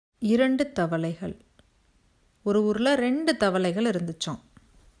2 தவளைகள். ஒரு ஊரில் 2 தவளைகள் இருந்துச்சாம்.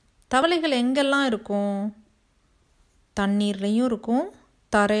 தவளைகள் எங்கெல்லாம் இருக்கும்? தண்ணீர்லேயும் இருக்கும்,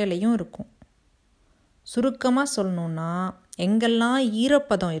 தரையிலையும் இருக்கும். சுருக்கமாக சொல்லணுன்னா, எங்கெல்லாம்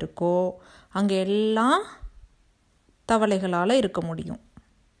ஈரப்பதம் இருக்கோ அங்கே எல்லாம் தவளைகளால் இருக்க முடியும்.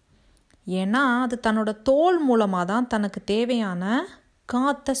 ஏன்னா அது தன்னோட தோல் மூலமாக தான் தனக்கு தேவையான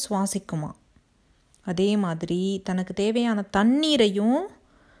காற்றை சுவாசிக்குமா. அதே மாதிரி தனக்கு தேவையான தண்ணீரையும்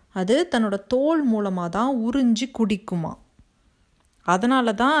அது தன்னோட தோல் மூலமாக தான் உறிஞ்சி குடிக்குமா.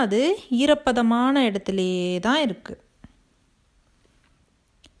 அதனால தான் அது ஈரப்பதமான இடத்துலே தான் இருக்குது.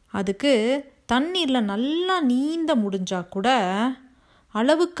 அதுக்கு தண்ணீரில் நல்லா நீந்த முடிஞ்சால் கூட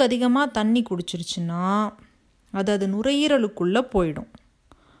அளவுக்கு அதிகமாக தண்ணி குடிச்சிருச்சுன்னா அது நுரையீரலுக்குள்ளே போயிடும்.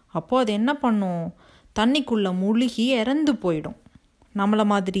 அப்போது அது என்ன பண்ணும்? தண்ணிக்குள்ளே முழுகி இறந்து போயிடும். நம்மளை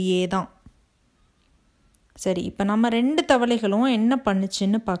மாதிரியே தான். சரி, இப்போ நம்ம 2 தவளைகளும் என்ன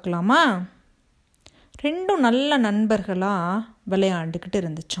பண்ணுச்சுன்னு பார்க்கலாமா? 2 நல்ல நண்பர்களாக விளையாண்டுக்கிட்டு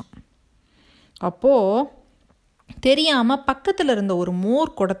இருந்துச்சான். அப்போது தெரியாமல் பக்கத்தில் இருந்த ஒரு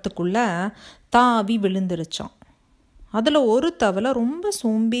மோர் குடத்துக்குள்ளே தாவி விழுந்துருச்சான். அதில் ஒரு தவளை ரொம்ப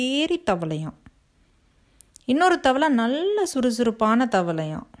சோம்பேறி தவளையாம். இன்னொரு தவளை நல்ல சுறுசுறுப்பான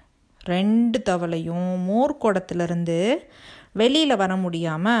தவளையாம். 2 தவளையும் மோர் குடத்துலேருந்து வெளியில் வர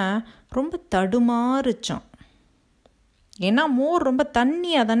முடியாமல் ரொம்ப தடுமாறுச்சான். ஏன்னா மோர் ரொம்ப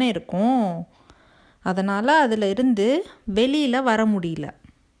தண்ணியாக தானே இருக்கும். அதனால் அதில் இருந்து வெளியில் வர முடியல.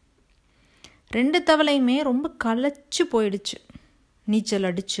 2 தவளையுமே ரொம்ப களைச்சு போயிடுச்சு, நீச்சல்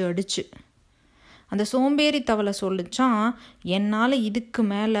அடித்து. அந்த சோம்பேறி தவளை சொல்லிச்சான், என்னால் இதுக்கு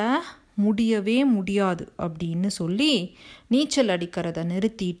மேலே முடியவே முடியாது அப்படின்னு சொல்லி நீச்சல் அடிக்கிறத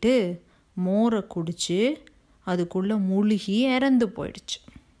நிறுத்திட்டு மோரை குடித்து அதுக்குள்ளே முழுகி இறந்து போயிடுச்சு.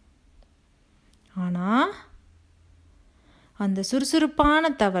 ஆனால் அந்த சுறுசுறுப்பான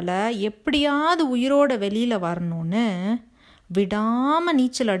தவளை எப்படியாவது உயிரோட வெளியில் வரணும்னு விடாமல்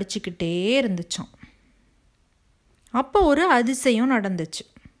நீச்சல் அடிச்சுக்கிட்டே இருந்துச்சான். அப்போ ஒரு அதிசயம் நடந்துச்சு.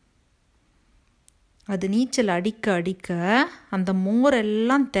 அது நீச்சல் அடிக்க அந்த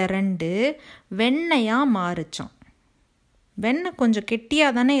மோரெல்லாம் திரண்டு வெண்ணெயாக மாறுச்சான். வெண்ணெய் கொஞ்சம்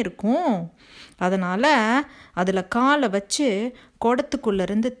கெட்டியாக தானே இருக்கும். அதனால் அதில் காலை வச்சு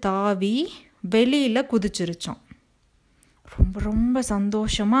குடத்துக்குள்ளேருந்து தாவி வெளியில் குதிச்சிருச்சான். ரொம்ப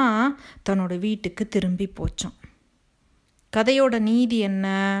சந்தோஷமாக தன்னோட வீட்டுக்கு திரும்பி போச்சான். கதையோட நீதி என்ன?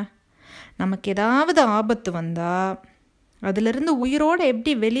 நமக்கு ஏதாவது ஆபத்து வந்தால் அதிலிருந்து உயிரோடு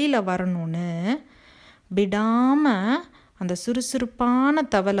எப்படி வெளியில் வரணும்னு விடாமல் அந்த சுறுசுறுப்பான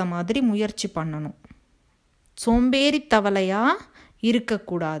தவளை மாதிரி முயற்சி பண்ணணும். சோம்பேறி தவளையாக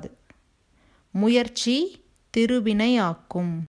இருக்கக்கூடாது. முயற்சி திருவினை ஆக்கும்.